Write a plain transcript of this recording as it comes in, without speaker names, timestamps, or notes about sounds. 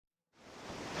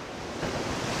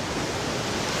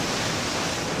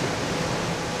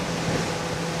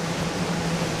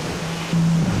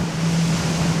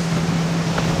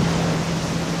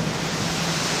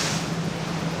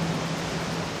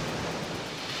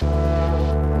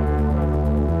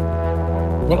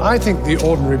Well, I think the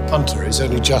ordinary punter is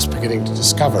only just beginning to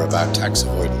discover about tax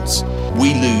avoidance.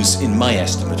 We lose, in my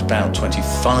estimate, about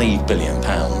 £25 billion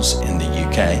in the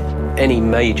UK. Any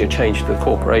major change to the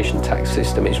corporation tax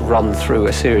system is run through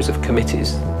a series of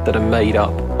committees that are made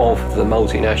up of the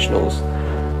multinationals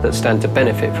that stand to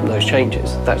benefit from those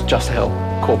changes. That's just how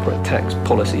corporate tax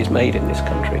policy is made in this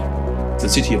country. The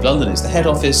City of London is the head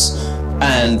office,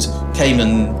 and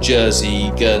Cayman,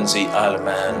 Jersey, Guernsey, Isle of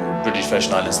Man, British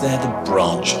Virgin Islands, they're the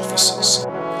branch offices.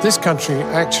 This country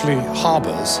actually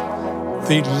harbours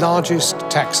the largest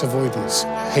tax avoidance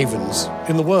havens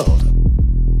in the world.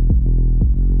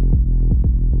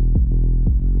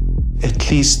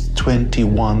 At least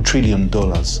 $21 trillion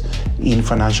in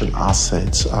financial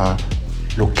assets are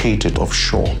located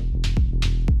offshore.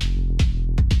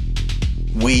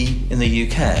 We in the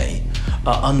UK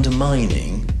are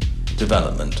undermining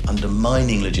development,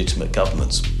 undermining legitimate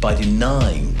governments by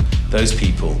denying those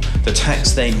people the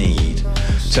tax they need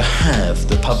to have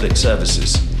the public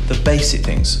services, the basic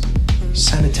things: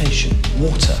 sanitation,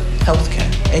 water,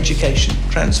 healthcare, education,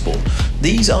 transport.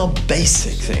 These are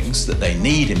basic things that they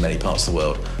need in many parts of the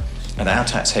world, and our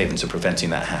tax havens are preventing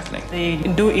that happening. They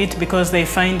do it because they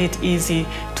find it easy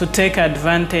to take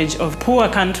advantage of poor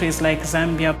countries like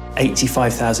Zambia.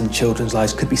 85,000 children's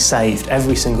lives could be saved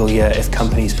every single year if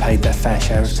companies paid their fair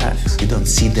share of tax. You don't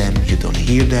see them, you don't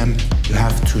hear them, you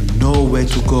have to know where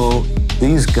to go.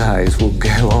 These guys will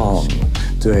go on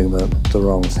doing the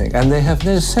wrong thing, and they have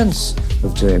no sense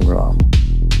of doing wrong.